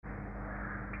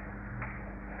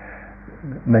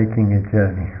making a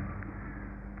journey.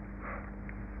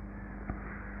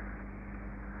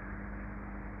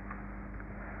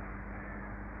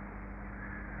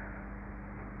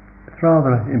 It's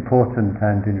rather important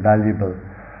and invaluable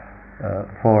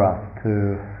for us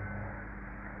to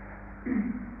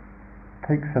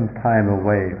take some time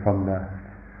away from the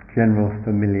general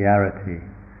familiarity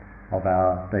of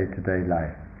our day-to-day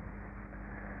life.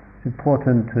 It's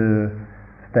important to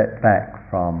step back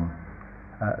from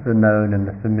the known and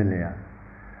the familiar.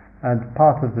 And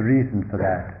part of the reason for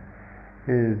that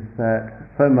is that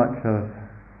so much of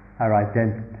our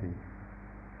identity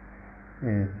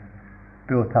is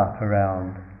built up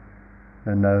around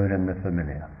the known and the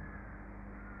familiar.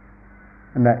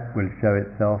 And that will show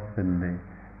itself in the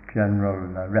general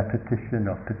repetition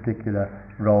of particular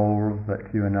roles that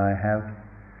you and I have.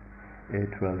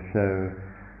 It will show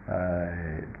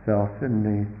itself in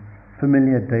the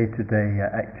familiar day-to-day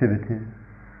activities,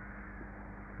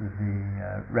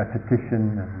 the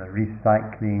repetition and the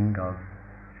recycling of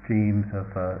streams of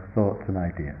thoughts and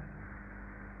ideas.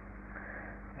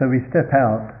 So we step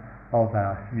out of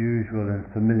our usual and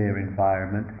familiar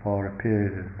environment for a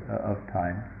period of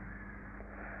time,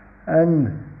 and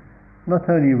not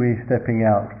only are we stepping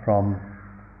out from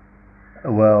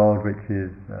a world which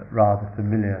is rather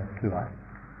familiar to us,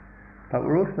 but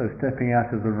we're also stepping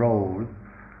out of the roles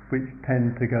which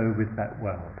tend to go with that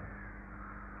world.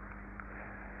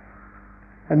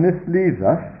 And this leaves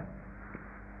us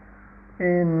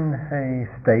in a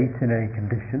state, in a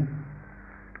condition,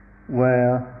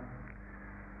 where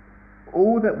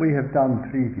all that we have done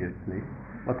previously,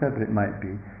 whatever it might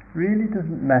be, really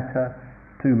doesn't matter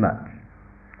too much.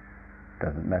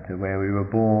 Doesn't matter where we were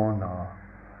born, or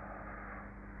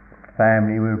what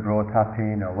family we were brought up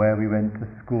in, or where we went to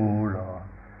school, or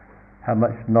how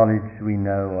much knowledge we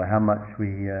know, or how much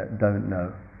we don't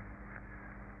know.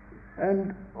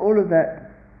 And all of that,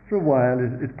 for a while,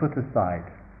 is put aside.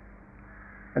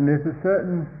 And there's a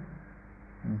certain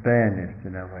bareness,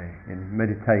 in a way, in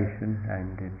meditation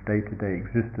and in day-to-day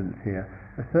existence here,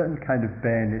 a certain kind of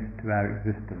bareness to our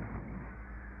existence.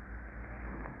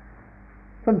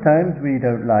 Sometimes we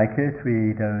don't like it,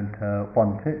 we don't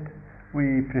want it,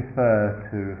 we prefer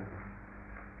to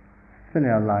fill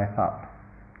our life up.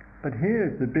 But here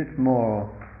it's a bit more,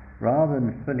 rather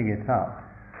than filling it up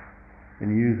in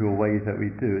the usual ways that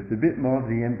we do, it's a bit more of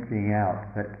the emptying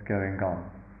out that's going on.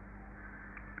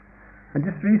 And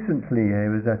just recently I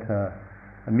was at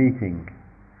a meeting,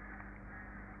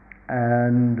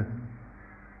 and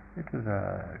it was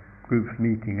a group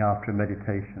meeting after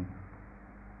meditation.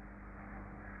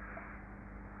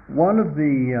 One of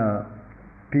the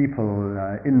people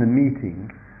in the meeting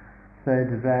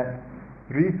said that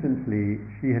recently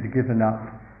she had given up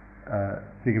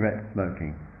cigarette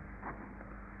smoking.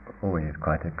 Always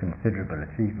quite a considerable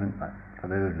achievement for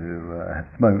those who have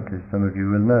smoked, as some of you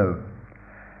will know.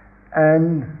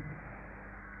 And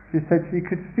she said she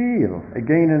could feel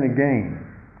again and again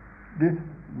this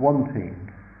wanting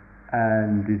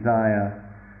and desire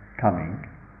coming,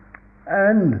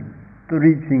 and the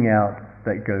reaching out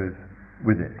that goes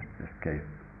with it, in this case,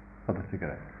 for the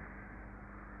cigarette.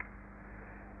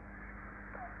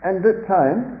 And at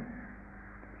times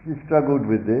she struggled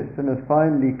with this and has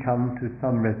finally come to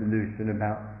some resolution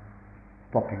about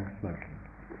stopping smoking.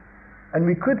 And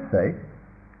we could say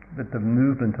that the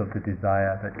movement of the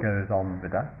desire that goes on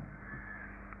with us,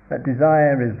 that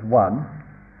desire is one,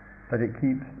 but it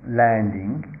keeps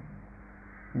landing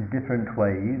in different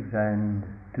ways and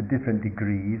to different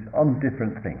degrees on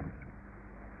different things.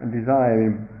 And desire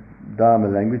in Dharma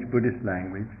language, Buddhist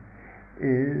language,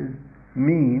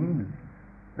 means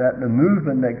that the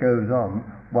movement that goes on,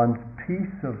 one's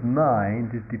peace of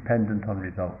mind is dependent on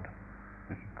result.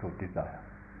 This is called desire.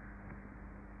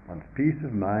 One's peace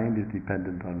of mind is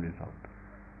dependent on result.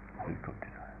 This is called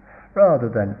desire.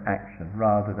 Rather than action,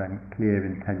 rather than clear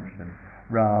intention,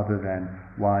 rather than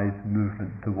wise movement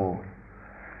towards.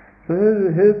 So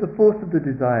here's the force of the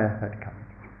desire that comes.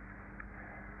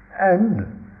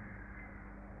 And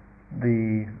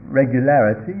the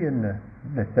regularity and the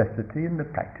necessity and the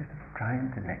practice of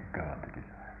trying to let go of the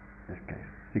desire. In this case,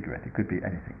 cigarette, it could be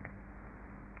anything.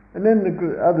 And then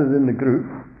others in the group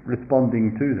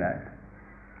responding to that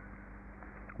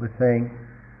was saying,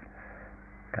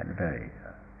 kind of very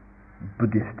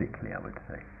Buddhistically, I would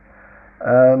say,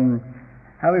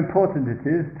 how important it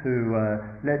is to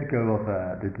let go of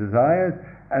the desires,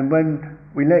 and when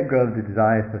we let go of the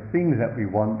desires for things that we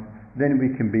want, then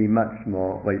we can be much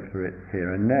more, wait for it,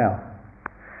 here and now.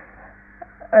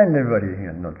 And everybody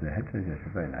nods their heads, says yes,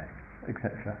 very nice,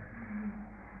 etc.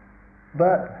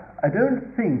 But I don't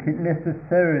think it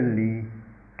necessarily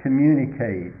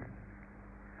communicates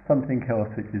something else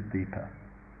which is deeper.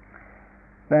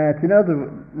 That, in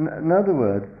other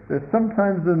words, there's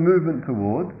sometimes a movement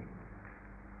towards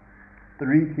the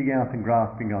reaching out and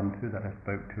grasping onto that I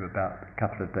spoke to about a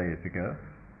couple of days ago.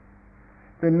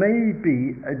 There may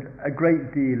be a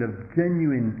great deal of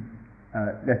genuine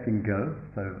letting go,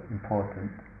 so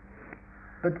important,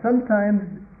 but sometimes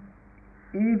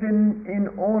even in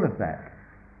all of that,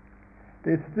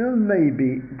 there still may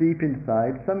be deep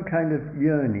inside some kind of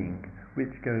yearning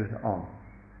which goes on.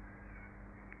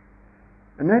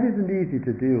 And that isn't easy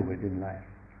to deal with in life.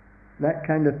 That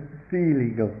kind of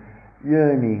feeling of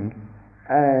yearning,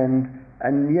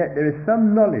 and yet there is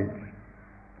some knowledge,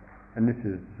 and this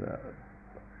is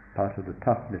part of the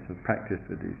toughness of practice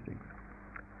with these things,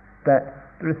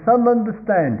 that there is some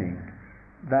understanding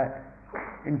that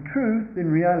in truth, in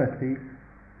reality,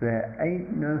 there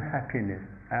ain't no happiness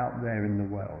out there in the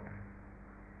world.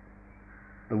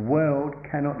 The world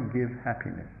cannot give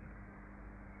happiness.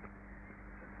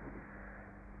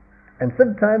 And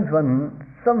sometimes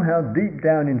somehow deep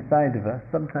down inside of us,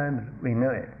 sometimes we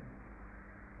know it.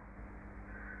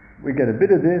 We get a bit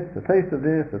of this, a taste of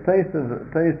this, a taste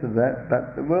of that,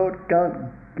 but the world can't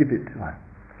give it to us.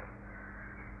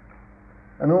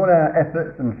 And all our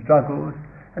efforts and struggles,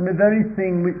 and the very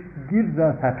thing which gives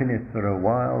us happiness for a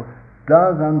while,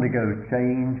 does undergo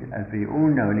change, as we all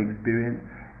know and experience,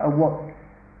 and what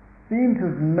seems to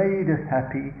have made us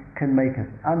happy can make us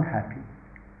unhappy,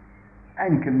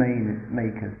 and can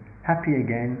make us happy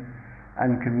again,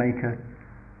 and can make us,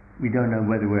 we don't know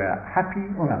whether we're happy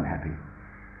or unhappy.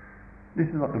 This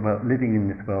is what the world, living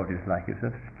in this world is like. It's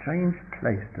a strange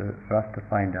place for us to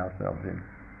find ourselves in.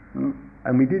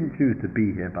 And we didn't choose to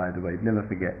be here, by the way, never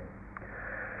forget.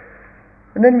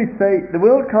 And then we say, the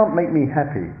world can't make me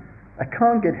happy. I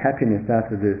can't get happiness out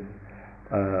of this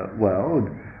world.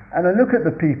 And I look at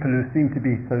the people who seem to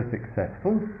be so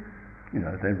successful. You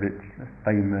know, they're rich, they're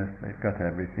famous, they've got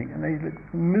everything, and they look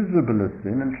miserable as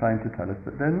sin and trying to tell us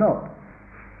that they're not.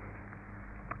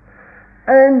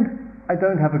 And I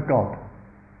don't have a God.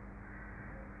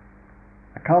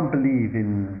 I can't believe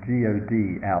in God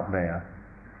out there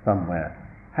somewhere.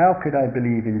 How could I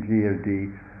believe in God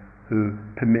who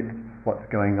permits what's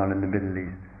going on in the Middle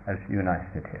East as you and I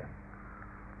sit here?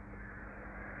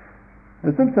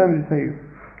 And sometimes you say,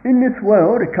 in this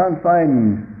world I can't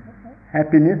find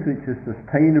happiness which is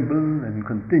sustainable and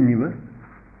continuous.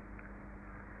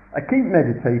 I keep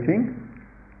meditating,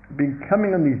 been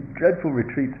coming on these dreadful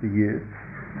retreats for years,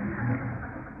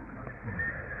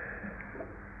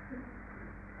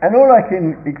 and all I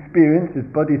can experience is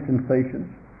body sensations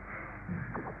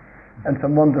and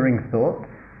some wandering thoughts,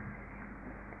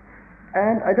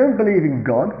 and I don't believe in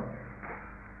God.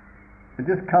 I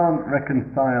just can't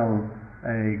reconcile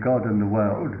a God in the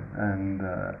world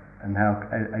and how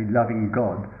a loving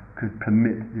God could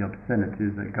permit the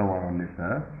obscenities that go on this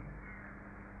earth.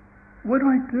 What do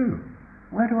I do?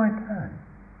 Where do I turn?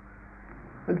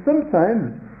 And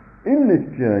sometimes in this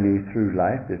journey through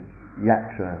life, this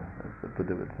yatra, as the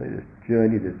Buddha would say, this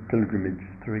journey, this pilgrimage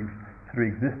through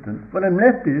existence, what I'm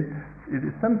left is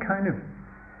some kind of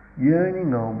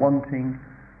yearning or wanting,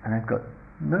 and I've got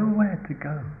nowhere to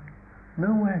go,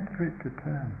 nowhere for it to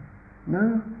turn,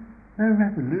 no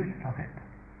resolution of it.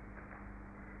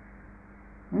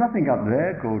 Nothing up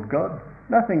there called God,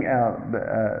 nothing out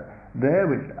there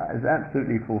which is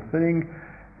absolutely fulfilling,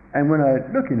 and when I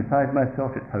look inside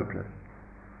myself it's hopeless.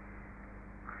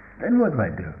 Then what do I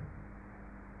do?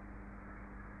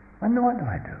 And what do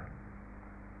I do?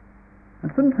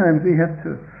 And sometimes we have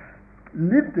to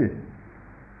live this.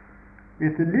 We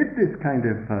have to live this kind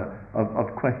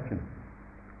of question.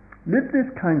 Live this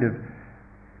kind of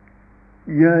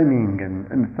yearning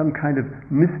and some kind of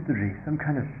mystery, some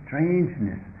kind of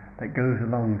strangeness that goes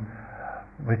along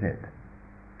with it.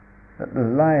 That the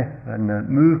life and the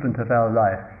movement of our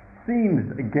life seems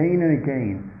again and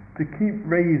again to keep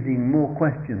raising more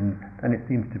questions than it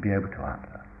seems to be able to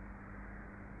answer.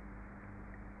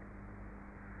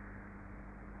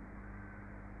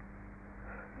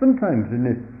 Sometimes in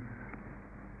this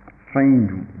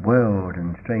strange world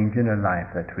and strange inner life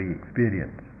that we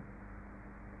experience,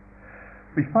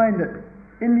 we find that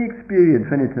in the experience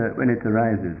when it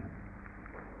arises,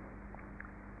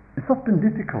 it's often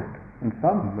difficult, and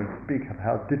some would speak of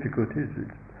how difficult it is.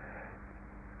 It's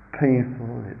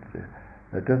painful,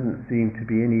 there doesn't seem to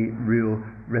be any real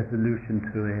resolution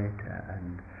to it,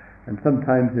 and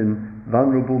sometimes in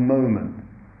vulnerable moments,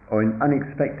 or in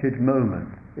unexpected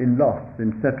moments, in loss,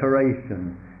 in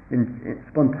separation, in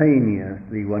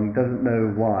spontaneously, one doesn't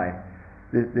know why,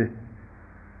 this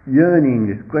yearning,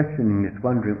 this questioning, this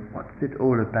wondering, what's it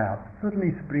all about,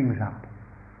 suddenly springs up.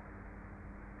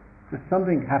 So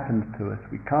something happens to us,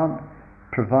 we can't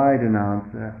provide an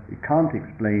answer, we can't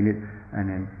explain it, and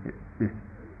then this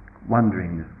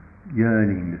wondering, this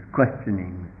yearning, this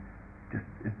questioning just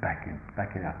is back in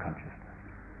our consciousness.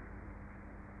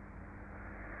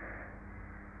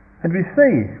 And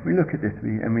we look at this,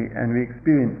 and we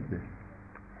experience this.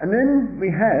 And then we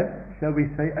have, shall we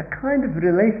say, a kind of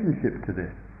relationship to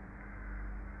this.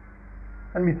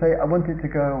 And we say, I want it to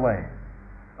go away.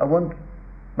 I want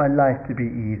my life to be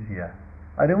easier.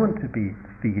 I don't want to be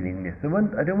feeling this.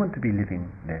 I don't want to be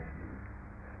living this.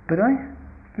 But I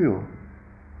feel,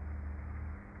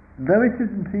 though it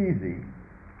isn't easy,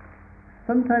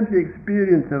 sometimes the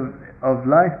experience of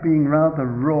life being rather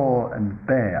raw and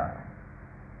bare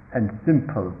and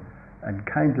simple and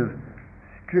kind of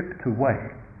stripped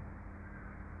away,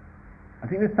 I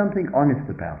think there's something honest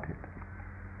about it.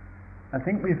 I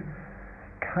think we've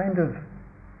kind of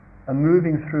are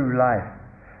moving through life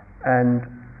and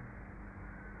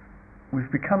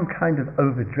we've become kind of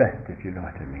overdressed, if you know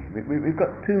what I mean. We've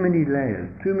got too many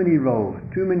layers, too many roles,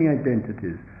 too many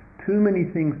identities, too many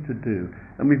things to do,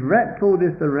 and we've wrapped all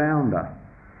this around us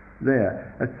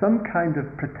there as some kind of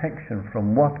protection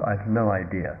from what I've no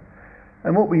idea.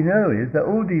 And what we know is that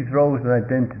all these roles and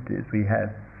identities we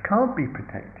have can't be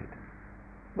protected.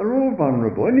 We're all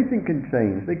vulnerable. Anything can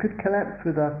change. They could collapse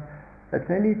with us at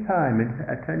any time,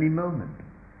 at any moment.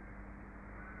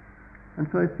 And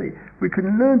so I say, we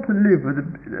can learn to live with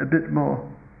a bit more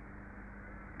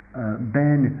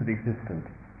bareness of existence,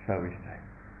 shall we say.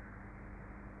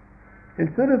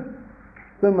 Instead of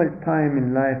so much time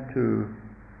in life to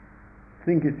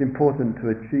think it's important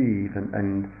to achieve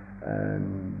and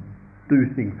do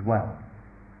things well.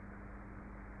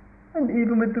 And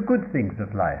even with the good things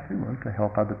of life, we want to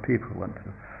help other people,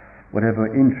 whatever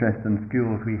interests and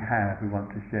skills we have, we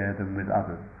want to share them with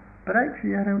others. But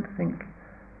actually, I don't think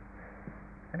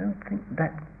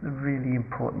that's the really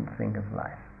important thing of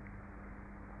life.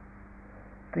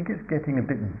 I think it's getting a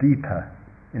bit deeper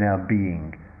in our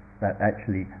being that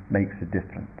actually makes a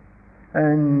difference.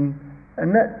 And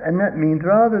that means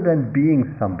rather than being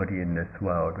somebody in this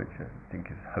world, which I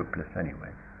think is hopeless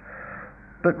anyway,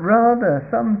 but rather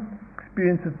some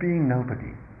experience of being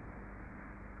nobody.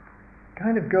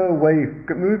 Kind of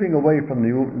moving away from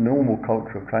the normal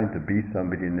culture of trying to be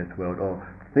somebody in this world, or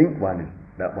think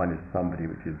that one is somebody,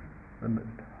 which is a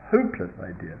hopeless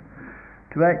idea.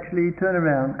 To actually turn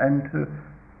around and to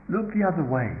look the other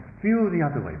way, feel the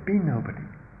other way, be nobody.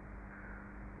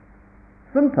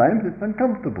 Sometimes it's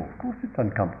uncomfortable. Of course it's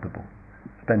uncomfortable.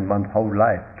 Spend one's whole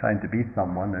life trying to be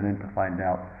someone and then to find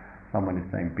out someone is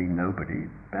saying be nobody,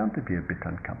 it's bound to be a bit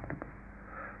uncomfortable.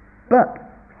 But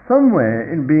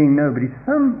somewhere in being nobody,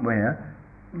 somewhere,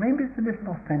 maybe it's a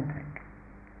little authentic.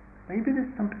 Maybe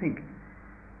there's something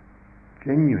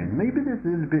genuine. Maybe there's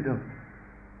a little bit of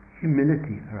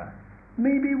humility for us.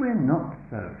 Maybe we're not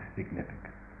so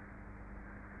significant.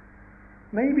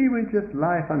 Maybe we're just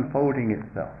life unfolding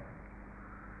itself.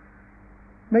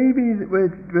 Maybe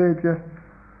we're just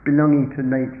belonging to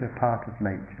nature, part of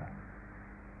nature.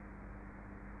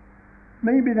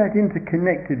 Maybe that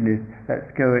interconnectedness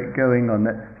that's going on,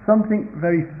 that something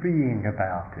very freeing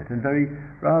about it and very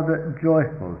rather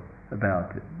joyful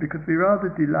about it, because we rather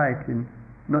delight in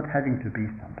not having to be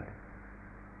somebody.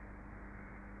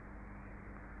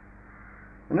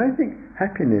 And I think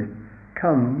happiness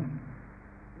comes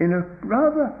in a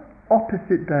rather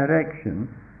opposite direction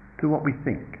to what we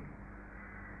think.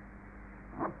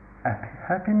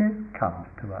 Happiness comes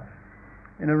to us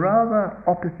in a rather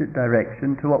opposite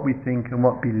direction to what we think and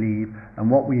what we believe and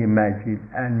what we imagine,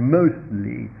 and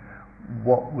mostly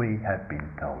what we have been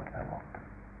told so often.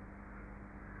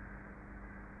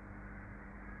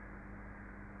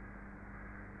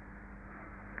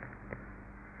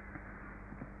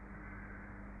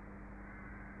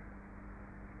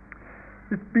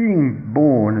 This being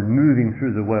born and moving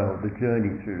through the world, the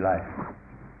journey through life,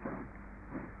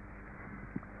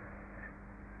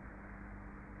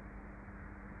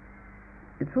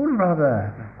 it's all rather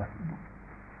a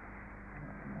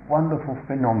wonderful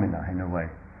phenomena in a way.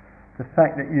 The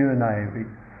fact that you and I,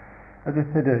 as I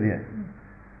said earlier,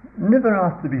 never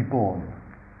asked to be born.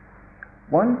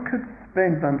 One could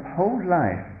spend one's whole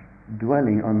life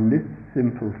dwelling on this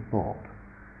simple thought.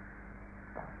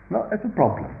 Not as a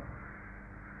problem,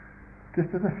 just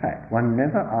as a fact. One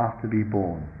never asked to be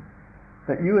born.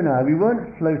 That you and I, we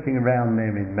weren't floating around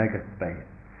there in mega space,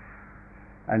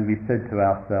 and we said to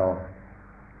ourselves,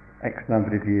 X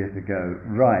number of years ago,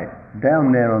 right, down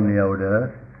there on the old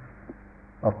earth,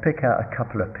 I'll pick out a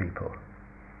couple of people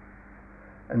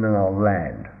and then I'll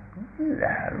land.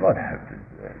 Yeah, what happens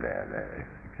there,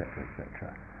 etc.,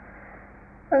 etc.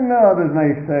 And others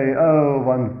may say, oh,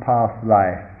 one's past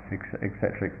life,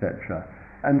 etc., etc.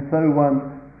 And so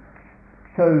one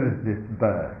chose this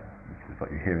birth. This is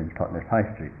what you hear in Totnes High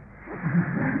Street.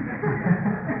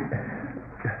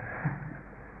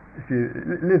 If you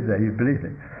live there, you believe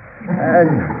it.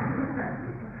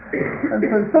 And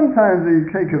so sometimes we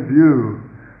take a view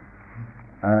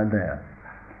there.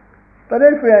 But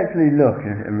if we actually look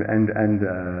and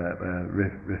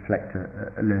reflect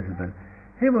a little bit,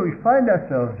 here where we find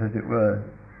ourselves, as it were,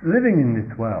 living in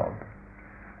this world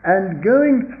and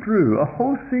going through a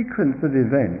whole sequence of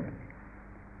events,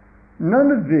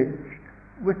 none of which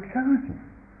were chosen.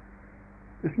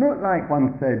 It's not like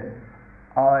one said,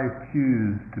 I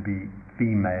choose to be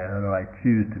female or I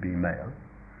choose to be male.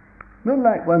 Not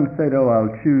like one said, oh,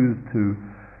 I'll choose to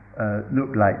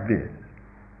look like this.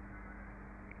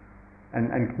 And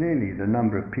clearly the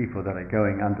number of people that are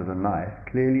going under the knife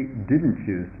clearly didn't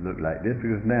choose to look like this,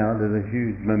 because now there's a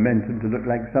huge momentum to look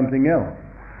like something else.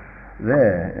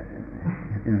 They're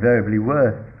invariably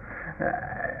worse.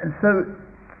 And so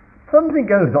something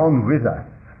goes on with us.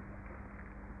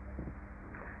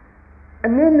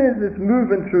 And then there's this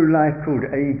movement through life called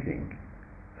aging.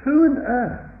 Who on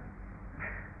earth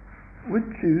would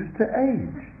choose to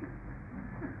age?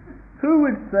 Who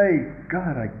would say,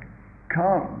 God, I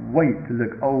can't wait to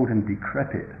look old and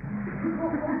decrepit?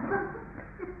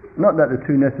 Not that the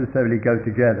two necessarily go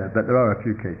together, but there are a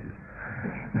few cases.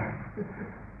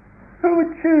 Who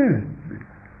would choose?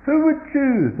 Who would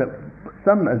choose that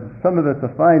some of us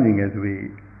are finding as we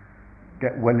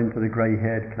get well into the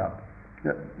grey-haired club,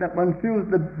 that one feels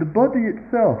the body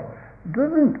itself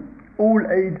doesn't all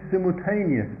age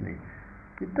simultaneously.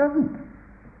 It doesn't.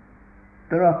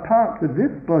 There are parts of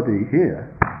this body here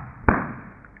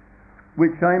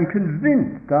which I am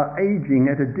convinced are aging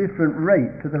at a different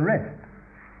rate to the rest.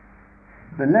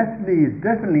 The left knee is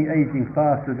definitely aging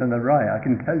faster than the right, I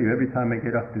can tell you every time I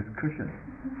get off this cushion.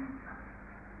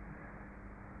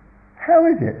 How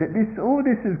is it that all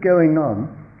this is going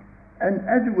on, and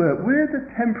as it were, we're the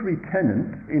temporary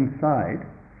tenants inside?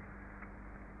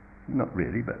 Not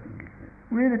really, but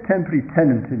we're the temporary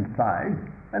tenants inside,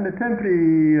 and the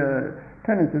temporary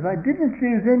tenant says, I didn't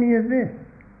choose any of this.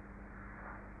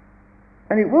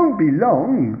 And it won't be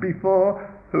long before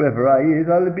whoever I is,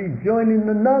 I'll be joining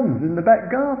the nuns in the back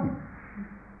garden.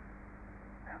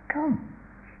 How come?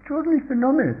 Extraordinary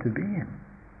phenomena to be in.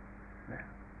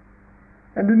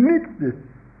 And amidst this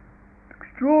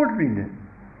extraordinariness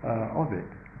of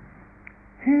it,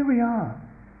 here we are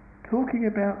talking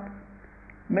about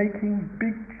making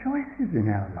big choices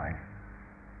in our life.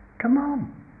 Come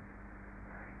on.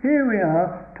 Here we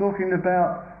are talking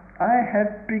about, I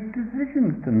have big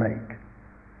decisions to make,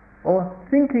 or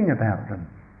thinking about them.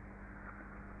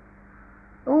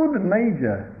 All the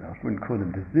major, I wouldn't call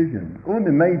them decisions, all the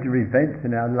major events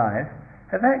in our life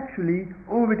have actually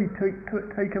already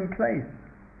taken place.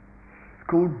 It's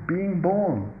called being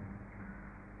born.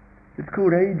 It's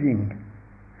called aging.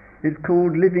 It's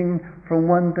called living from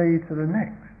one day to the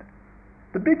next.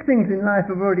 The big things in life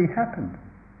have already happened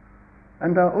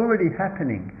and are already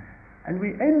happening, and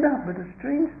we end up with a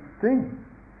strange thing,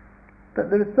 that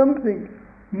there is something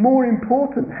more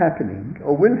important happening,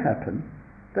 or will happen,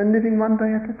 than living one day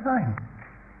at a time.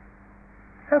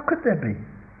 How could there be?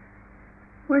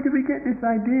 Where do we get this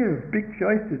idea of big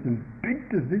choices and big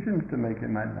decisions to make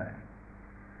in my life?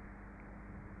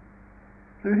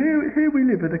 So here we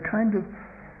live at a kind of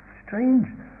strange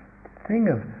thing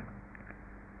of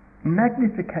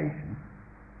magnification,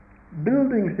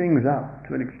 building things up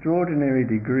to an extraordinary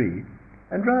degree,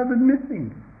 and rather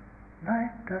missing.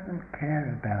 Life doesn't care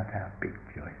about our big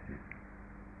choices.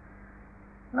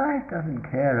 Life doesn't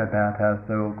care about our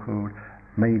so-called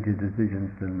major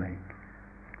decisions to make.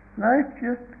 Life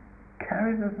just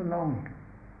carries us along.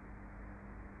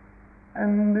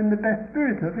 And in the best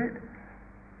spirit of it,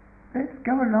 let's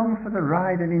go along for the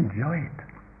ride and enjoy it.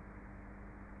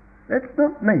 Let's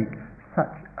not make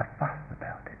such a fuss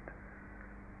about it.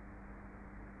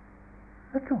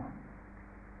 That's all.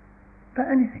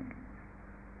 About anything.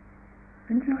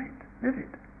 Enjoy it. Live it.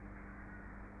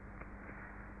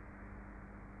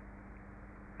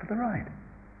 For the ride.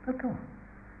 That's all.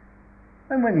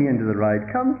 And when the end of the ride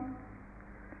comes,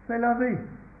 c'est la vie.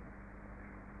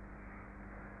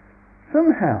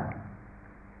 Somehow,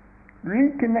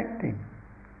 reconnecting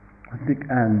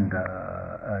and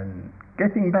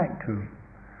getting back to,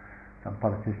 some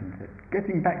politicians said,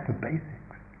 getting back to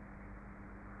basics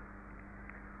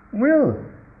will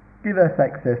give us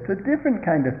access to a different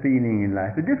kind of feeling in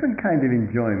life, a different kind of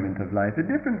enjoyment of life, a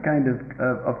different kind of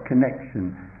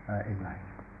connection in life.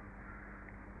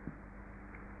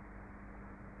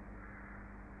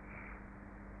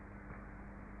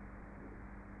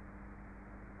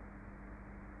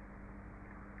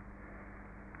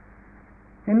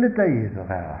 In the days of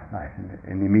our life,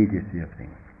 in the immediacy of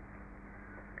things,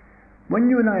 when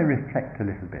you and I reflect a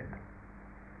little bit,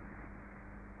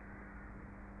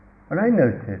 what I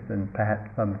notice, and perhaps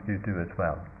some of you do as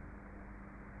well,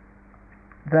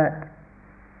 that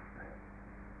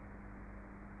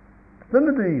some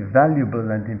of the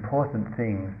valuable and important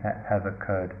things that have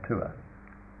occurred to us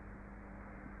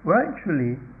were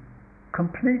actually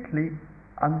completely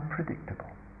unpredictable.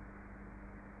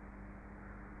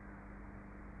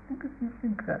 Because you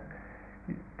think that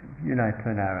you and I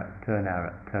turn our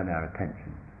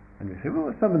attention and we say,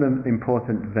 well, what are some of the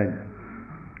important events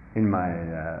in my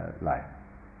life?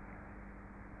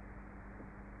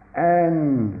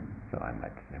 And so I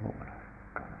might say, well,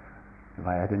 God, have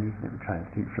I had any? Let me try and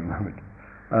think for a moment.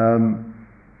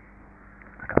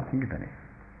 I can't think of any.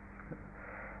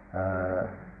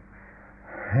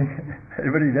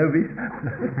 Anybody know these?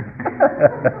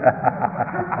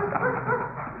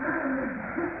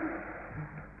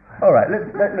 All right, let's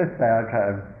say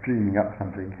I'm dreaming up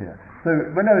something here. So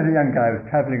when I was a young guy, I was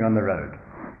travelling on the road.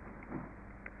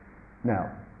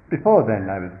 Now, before then,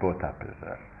 I was brought up as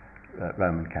a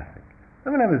Roman Catholic.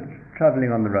 And when I was travelling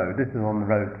on the road, this is on the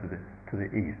road to the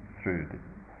east, through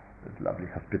this lovely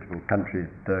hospitable countries,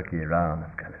 Turkey, Iran,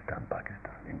 Afghanistan,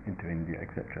 Pakistan, into India,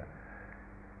 etc.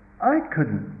 I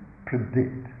couldn't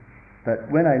predict that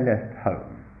when I left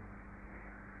home,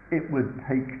 it would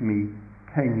take me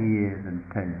 10 years and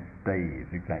 10 days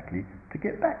exactly to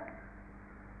get back.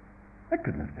 I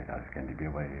couldn't have said I was going to be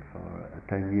away for a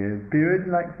 10-year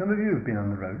period like some of you have been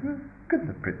on the road. I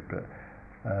couldn't have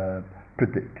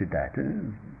predicted that. It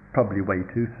was probably way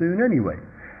too soon anyway.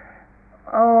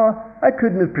 I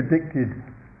couldn't have predicted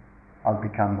I'll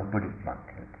become a Buddhist monk,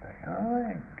 let's say.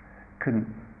 I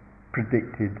couldn't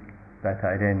predicted that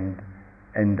I'd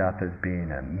end up as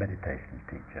being a meditation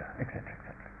teacher, etc.,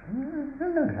 etc.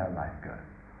 Who knows how life goes?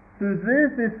 So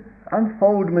there's this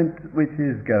unfoldment which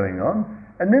is going on,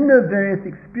 and then there are various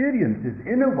experiences,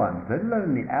 inner ones, let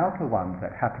alone the outer ones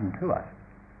that happen to us.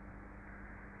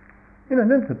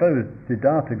 Then suppose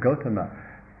Siddhartha Gautama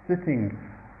sitting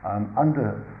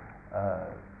under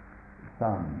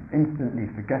some instantly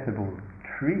forgettable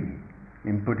tree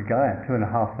in Buddha Gaya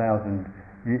 2,500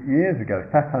 years ago,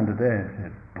 sat under there and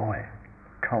said, boy,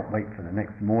 can't wait for the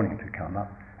next morning to come up.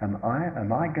 Am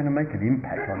I going to make an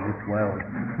impact on this world?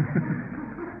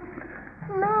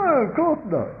 No, of course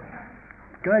not.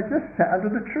 The guy just sat under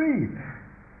the tree,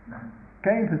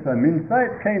 came to some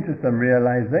insights, came to some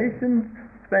realizations,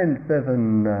 spent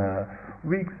 7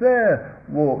 weeks there,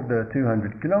 walked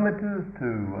 200 kilometers to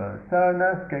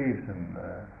Sarnath, gave some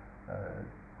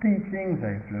teachings,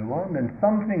 they flew on, and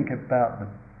something about the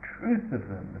truth of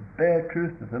them, the bare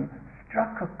truth of them,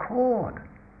 struck a chord.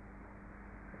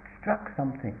 Struck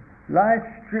something. Life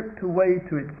stripped away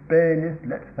to its bareness,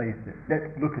 let's face it, let's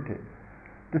look at it.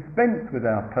 Dispense with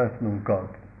our personal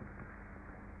gods.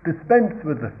 Dispense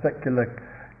with the secular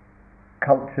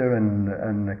culture and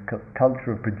the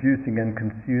culture of producing and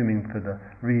consuming for the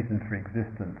reason for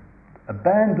existence.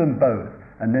 Abandon both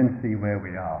and then see where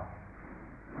we are.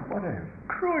 What an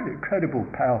incredible,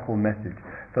 powerful message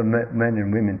for men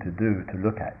and women to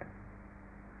look at.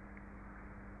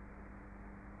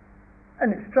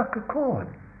 And it struck a chord.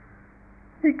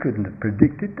 He couldn't have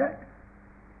predicted that.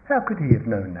 How could he have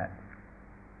known that?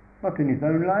 Not in his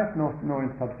own life, nor in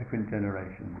subsequent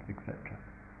generations, etc.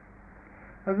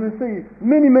 As I say,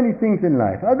 many, many things in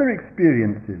life, other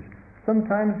experiences.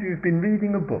 Sometimes you've been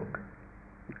reading a book,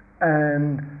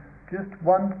 and just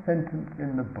one sentence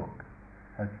in the book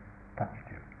has touched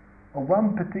you, or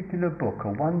one particular book,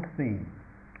 or one theme.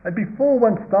 And before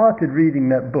one started reading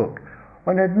that book,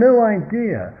 one had no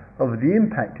idea of the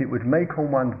impact it would make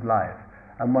on one's life,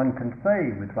 and one can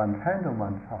say with one's hand on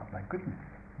one's heart, my goodness,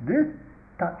 this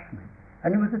touched me,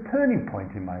 and it was a turning point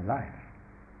in my life.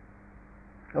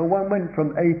 Or one went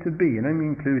from A to B, and I'm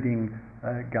including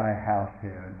Gaia House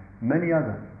here and many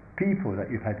other people that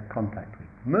you've had contact with.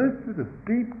 Most of the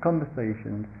deep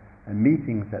conversations and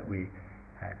meetings that we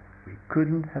had, we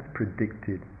couldn't have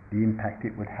predicted the impact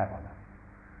it would have on us.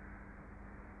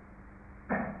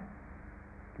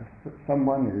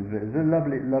 Someone is a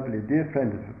lovely dear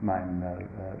friend of mine,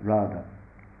 Radha,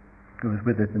 who was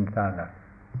with us in Sala.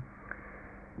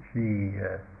 She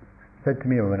said to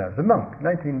me when I was a monk,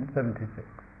 1976,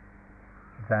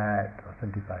 or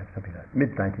 75, something like that,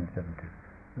 mid-1970s,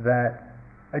 that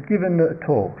I'd given a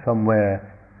talk somewhere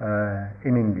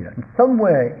in India, and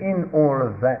somewhere in all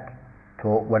of that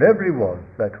talk, whatever it was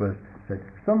that was said,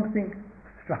 something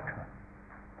struck her,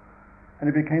 and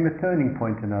it became a turning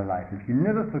point in her life, and she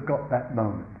never forgot that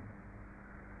moment.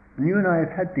 And you and I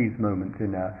have had these moments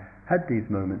in our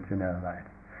life,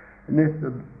 and there's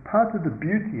a part of the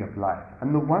beauty of life,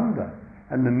 and the wonder,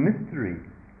 and the mystery,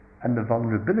 and the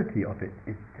vulnerability of it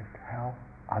is just how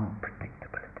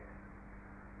unpredictable it is.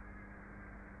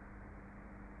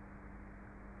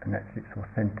 And that's its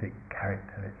authentic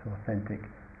character, its authentic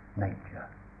nature.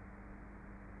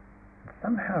 And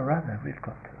somehow or other we've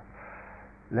got to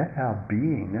let our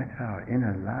being, let our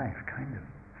inner life kind of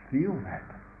feel that.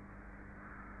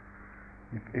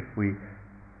 If we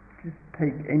just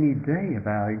take any day of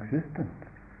our existence,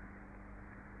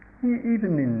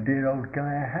 even in dear old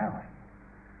Gaia House,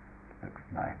 it looks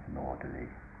nice and orderly.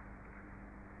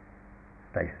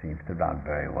 Place seems to run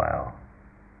very well.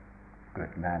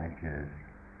 Good managers,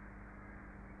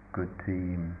 good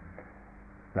team,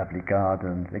 lovely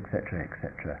gardens, etc.,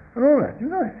 etc. And all that,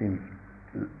 seems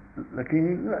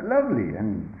looking lovely,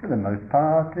 and for the most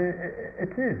part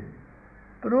it is.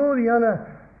 But all the other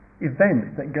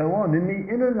events that go on in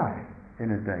the inner life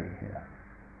in a day here,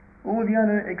 all the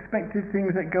other expected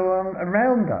things that go on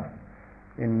around us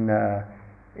in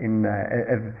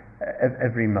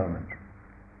every moment.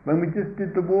 When we just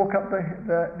did the walk up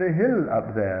the hill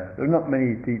up there were not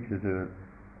many teachers who were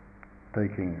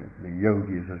taking the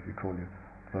yogis, as we call you,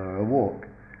 for a walk.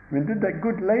 We did that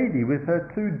good lady with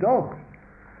her 2 dogs.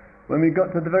 When we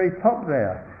got to the very top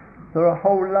there, saw a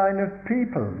whole line of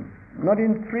people. Not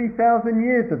in 3,000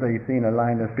 years have they seen a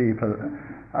line of people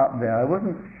up there. I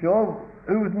wasn't sure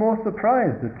who was more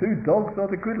surprised, the 2 dogs or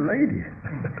the good lady.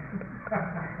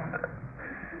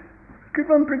 Could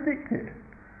one predict it?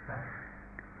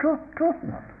 Of course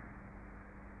not.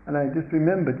 And I just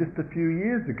remember just a few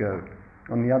years ago,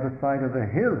 on the other side of the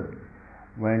hill,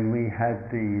 when we had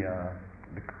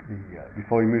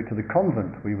before we moved to the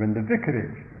convent, we were in the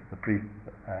vicarage, the priest's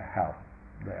house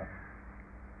there.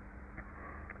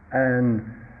 And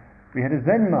we had a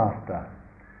Zen master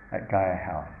at Gaia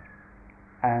House,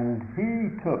 and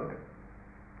he took,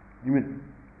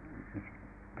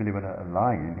 really went a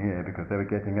line in here because they were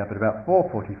getting up at about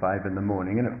 4:45 in the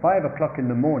morning, and at 5 o'clock in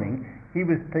the morning he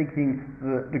was taking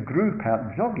the group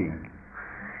out jogging.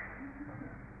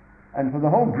 And so the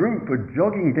whole group were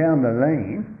jogging down the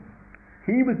lane.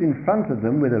 He was in front of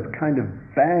them with a kind of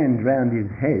band round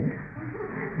his head,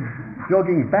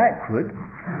 jogging backwards.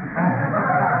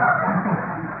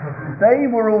 They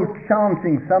were all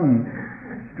chanting some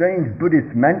strange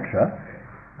Buddhist mantra.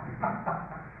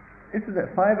 This was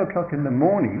at 5 o'clock in the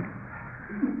morning,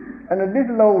 and a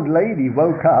little old lady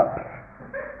woke up,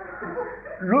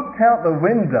 looked out the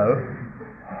window,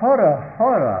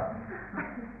 horror,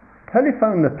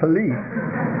 telephoned the police,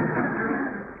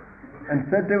 and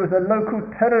said there was a local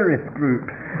terrorist group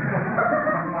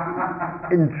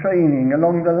in training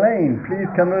along the lane. Please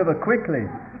come over quickly.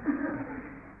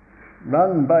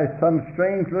 Run by some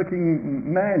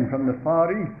strange-looking man from the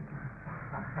Far East.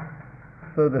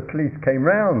 So the police came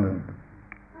round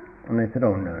and they said,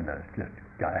 "Oh no, it's just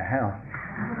Gaia House."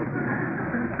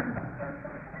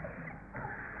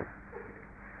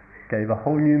 Gave a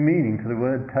whole new meaning to the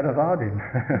word Theravadin.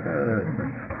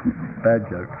 Bad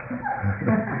joke.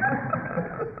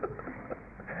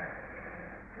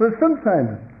 So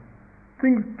sometimes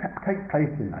things take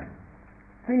place in life.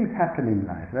 Things happen in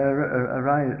life,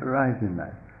 arise in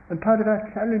life. And part of our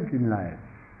challenge in life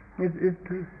is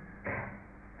to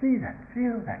see that,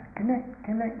 feel that,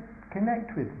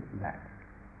 connect with that.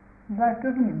 Life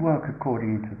doesn't work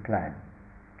according to plan.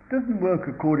 It doesn't work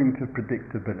according to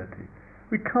predictability.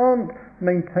 We can't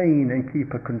maintain and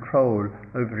keep a control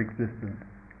over existence.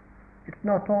 It's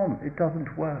not on, it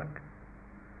doesn't work.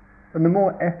 And the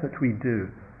more effort we do,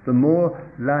 the more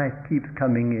life keeps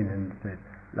coming in and says,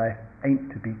 life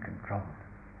ain't to be controlled.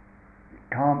 It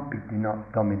can't be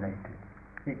not dominated.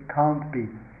 It can't be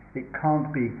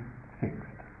fixed.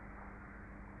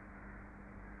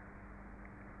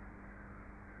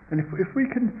 And if we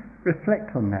can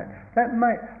reflect on that, that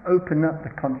might open up the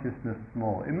consciousness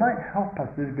more. It might help us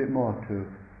a little bit more to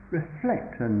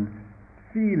reflect and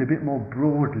feel a bit more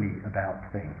broadly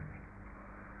about things.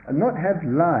 And not have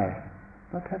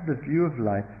the view of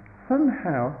life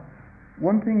somehow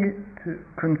wanting it to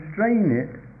constrain it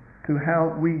to how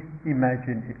we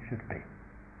imagine it should be.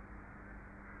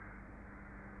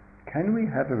 Can we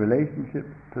have a relationship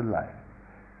to life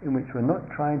in which we're not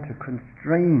trying to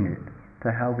constrain it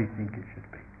to how we think it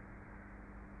should be?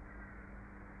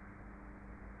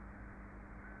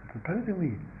 Supposing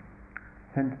we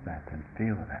sense that and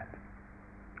feel that.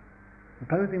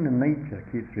 Supposing the nature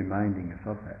keeps reminding us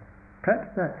of that,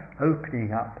 perhaps that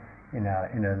opening up in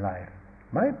our inner life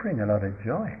might bring a lot of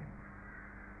joy,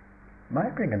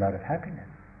 might bring a lot of happiness,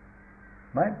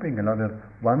 might bring a lot of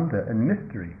wonder and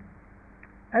mystery,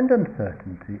 and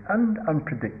uncertainty, and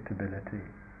unpredictability,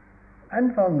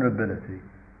 and vulnerability.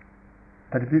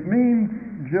 But if it means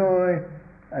joy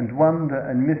and wonder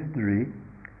and mystery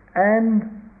and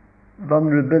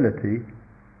vulnerability,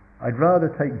 I'd rather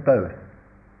take both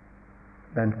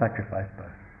than sacrifice both.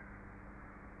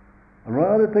 I'd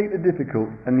rather take the difficult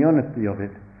and the honesty of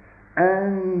it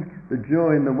and the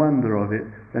joy and the wonder of it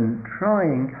than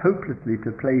trying hopelessly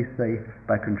to play safe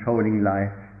by controlling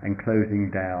life and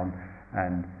closing down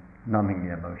and numbing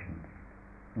the emotions,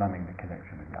 numbing the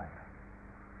connection with life.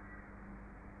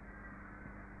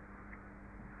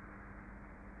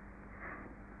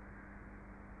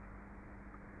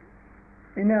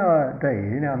 In our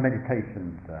day, in our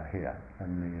meditations here,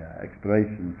 and the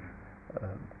explorations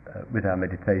with our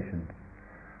meditations,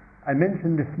 I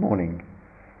mentioned this morning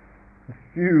a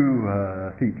few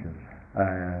features.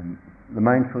 The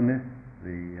mindfulness,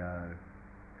 the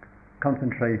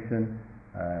concentration,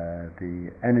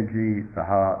 the energy, the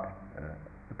heart,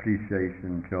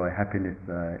 appreciation, joy, happiness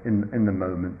in the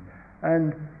moment,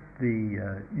 and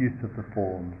the use of the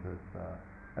forms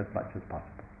as much as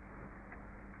possible.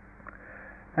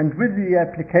 And with the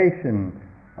application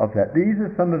of that, these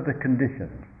are some of the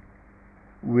conditions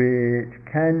which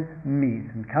can meet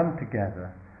and come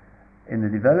together in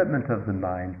the development of the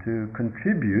mind to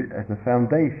contribute as a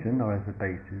foundation or as a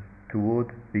basis towards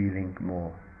feeling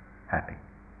more happy.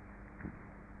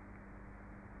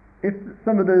 If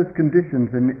some of those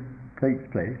conditions takes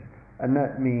place, and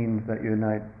that means that you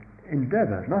might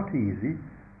endeavor, not easy,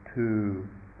 to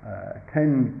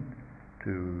attend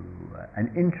to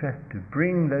an interest to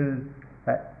bring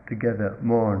that together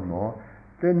more and more,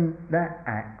 then that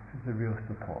acts as a real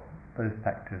support, those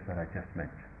factors that I just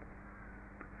mentioned.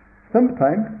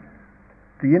 Sometimes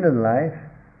the inner life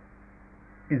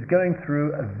is going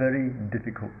through a very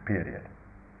difficult period.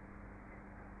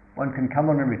 One can come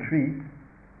on a retreat,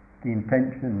 the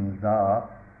intentions are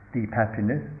deep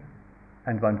happiness,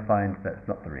 and one finds that's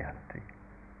not the reality.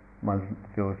 One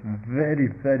feels very,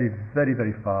 very, very,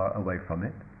 very far away from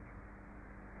it.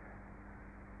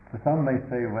 So some may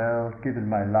say, well, given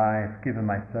my life, given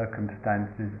my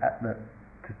circumstances,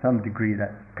 to some degree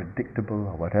that's predictable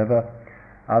or whatever.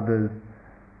 Others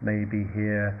may be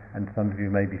here, and some of you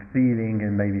may be feeling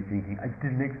and may be thinking, I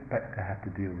didn't expect to have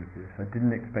to deal with this. I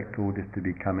didn't expect all this to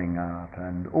be coming up,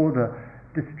 and all the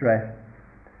distress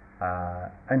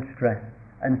and stress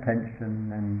and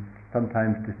tension and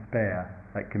sometimes despair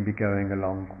that can be going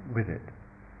along with it.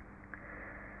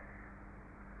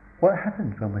 What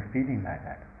happens when we're feeling like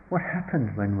that? What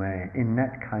happens when we're in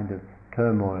that kind of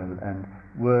turmoil, and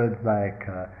words like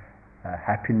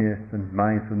happiness and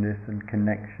mindfulness and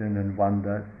connection and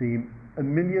wonder seem a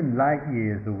million light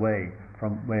years away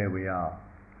from where we are?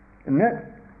 And that's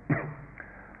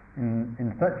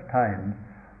in such times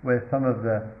where some of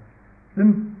the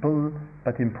simple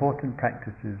but important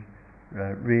practices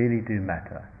really do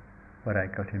matter. What I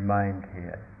got in mind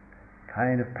here,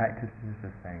 kind of practices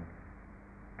are saying,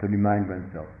 to remind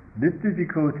oneself, this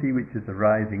difficulty which is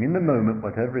arising in the moment,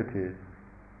 whatever it is,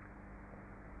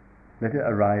 let it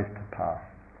arise to pass.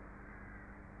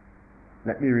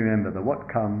 Let me remember that what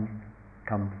comes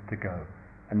to go.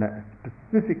 And that's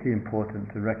specifically important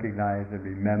to recognize and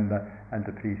remember and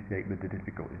appreciate with the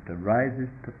difficulty. It arises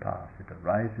to pass, it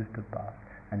arises to pass.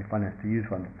 And if one has to use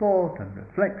one's thought and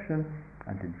reflection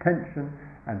and intention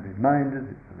and reminders,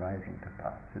 it's arising to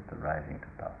pass, it's arising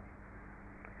to pass.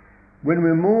 When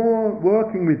we're more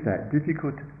working with that,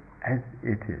 difficult as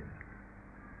it is,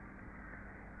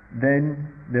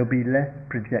 then there'll be less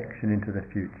projection into the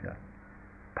future.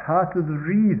 Part of the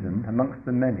reason, amongst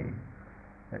the many,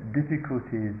 that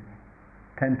difficulties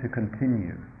tend to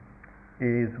continue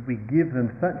is we give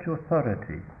them such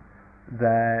authority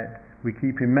that we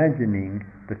keep imagining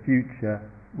the future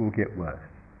will get worse.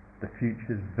 The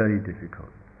future is very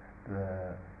difficult.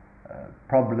 The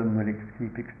problem will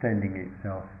keep extending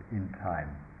itself in time.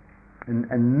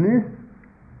 And this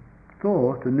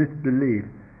thought and this belief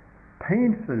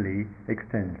painfully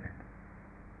extends it.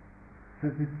 So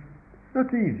it's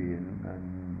not easy,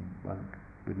 and one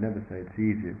would never say it's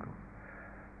easy, of course,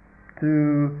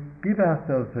 to give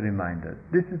ourselves a reminder,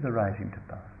 this is arising to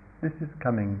pass, this is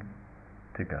coming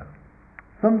to go.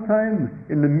 Sometimes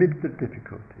in the midst of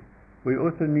difficulty, we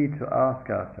also need to ask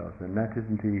ourselves, and that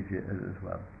isn't easy as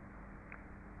well,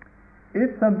 if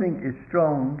something is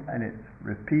strong and it's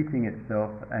repeating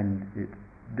itself and it's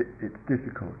it's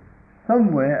difficult.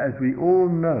 Somewhere, as we all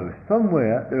know,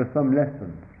 somewhere there are some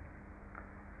lessons.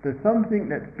 There's something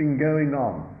that's been going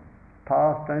on,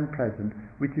 past and present,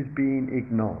 which is being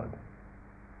ignored.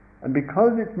 And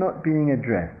because it's not being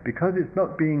addressed, because it's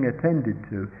not being attended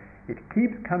to, it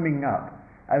keeps coming up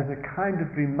as a kind of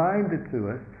reminder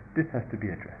to us, this has to be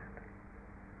addressed.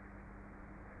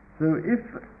 So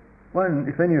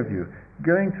if any of you,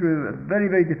 going through a very,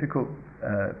 very difficult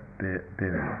period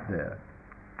there,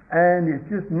 and it's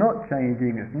just not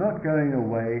changing, it's not going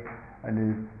away, and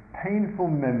there's painful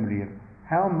memory of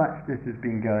how much this has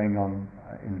been going on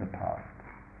in the past,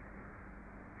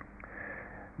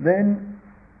 then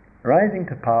rising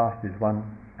to past is one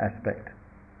aspect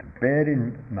to bear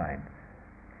in mind.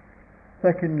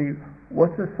 Secondly,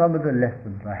 what are some of the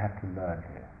lessons I have to learn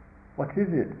here? What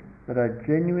is it that I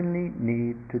genuinely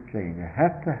need to change? I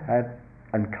have to have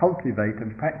and cultivate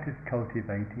and practice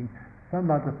cultivating some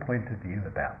other point of view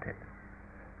about it,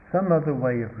 some other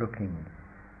way of looking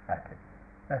at it.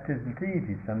 That isn't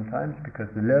easy sometimes,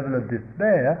 because the level of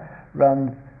despair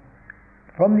runs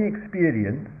from the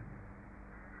experience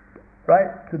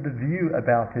right to the view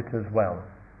about it as well.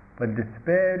 When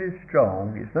despair is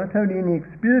strong, it's not only in the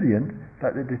experience,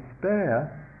 but the despair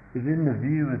is in the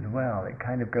view as well. It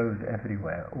kind of goes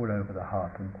everywhere, all over the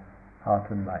heart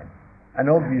and mind. And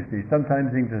obviously,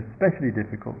 sometimes things are especially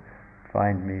difficult.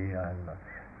 Find me, I'll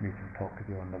meet and talk with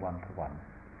you on the one-to-one.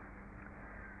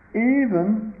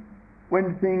 Even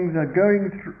when things are going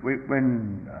through,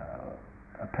 when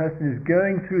a person is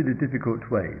going through the difficult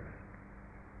waves,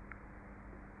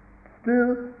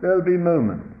 still there'll be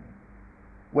moments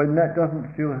when that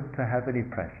doesn't feel to have any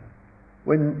pressure,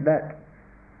 when that's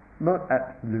not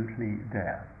absolutely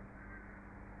there.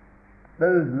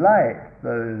 Those lights,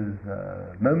 those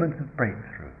moments of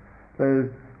breakthrough, those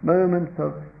moments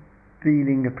of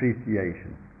feeling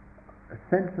appreciation, a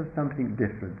sense of something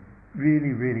different,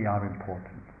 really, really are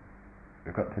important.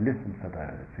 We've got to listen for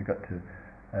those. We've got to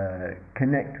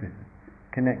connect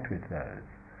with those.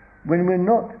 When we're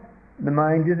not, the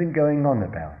mind isn't going on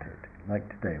about it. Like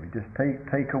today, we just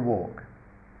take a walk.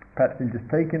 Perhaps in just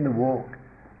taking the walk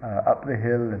up the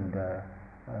hill and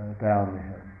down the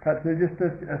hill. Perhaps there's just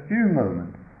a few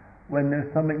moments when there's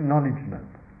some acknowledgement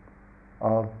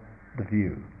of the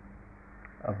view,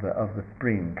 of the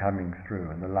spring coming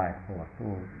through and the life force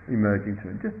all emerging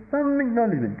through. Just some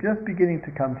acknowledgement, just beginning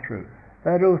to come through.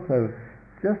 That also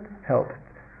just helps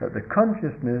that the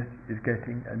consciousness is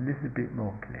getting a little bit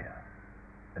more clear,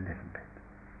 a little bit.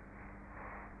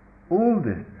 All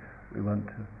this we want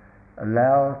to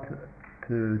allow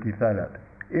to develop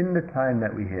in the time that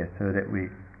we're here, so that we,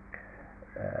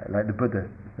 like the Buddha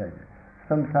said,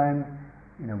 sometimes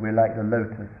we're like the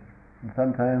lotus, and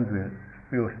sometimes we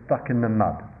feel stuck in the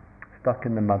mud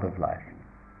of life.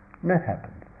 And that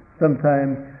happens.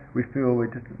 Sometimes we feel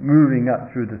we're just moving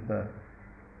up through the surface.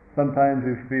 Sometimes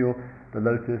we feel the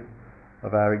lotus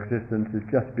of our existence is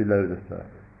just below the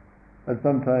surface. And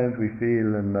sometimes we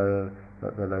feel and know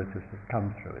that the lotus has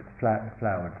come through, it's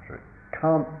flowered through. It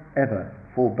can't ever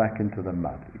fall back into the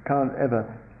mud. It can't ever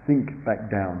sink back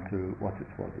down to what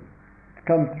it was. It's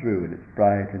come through and it's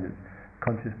bright and its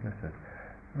consciousness has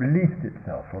released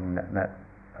itself from that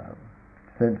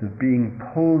sense of being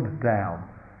pulled down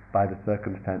by the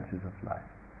circumstances of life,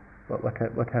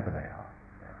 whatever they are.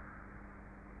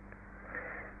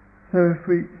 So if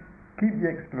we keep the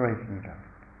exploration going,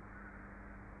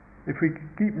 if we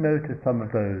keep note of some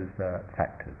of those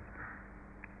factors,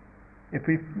 if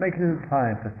we make a little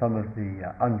time for some of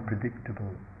the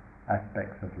unpredictable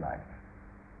aspects of life,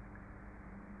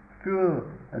 feel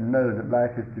and know that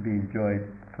life is to be enjoyed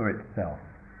for itself,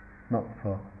 not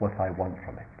for what I want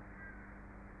from it.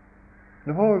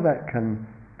 And if all of that can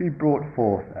be brought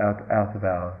forth out of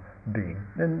our being,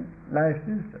 then life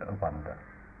is a wonder.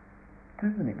 It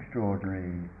is an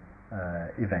extraordinary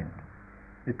event.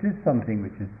 It is something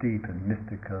which is deep and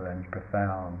mystical and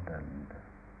profound and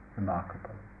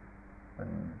remarkable.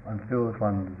 And one feels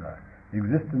one's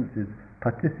existence is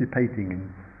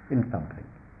participating in something.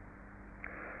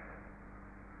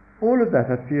 All of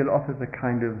that, I feel, offers a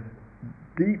kind of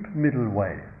deep middle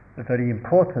way, a very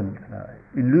important,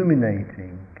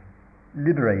 illuminating,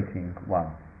 liberating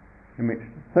one, in which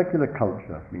secular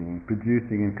culture, meaning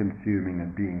producing and consuming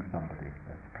and being somebody,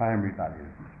 as primary values,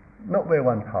 not where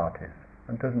one's heart is,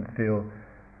 and doesn't feel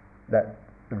that's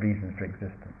the reason for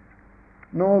existence,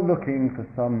 nor looking for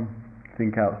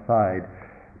something outside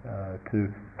to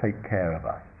take care of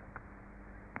us,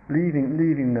 leaving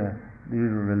the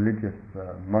religious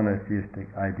monotheistic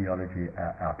ideology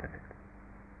out of it.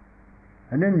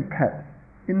 And then perhaps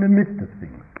in the midst of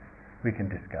things we can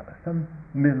discover some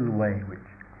middle way which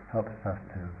helps us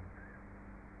to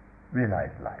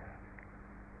realize life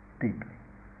deeply.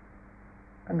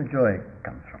 And the joy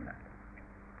comes from that.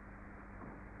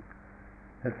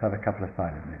 Let's have a couple of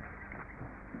silent minutes.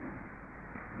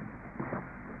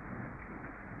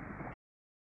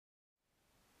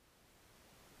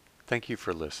 Thank you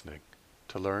for listening.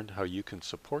 To learn how you can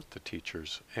support the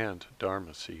teachers and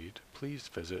Dharma Seed, please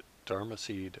visit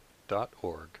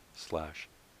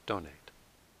dharmaseed.org/donate.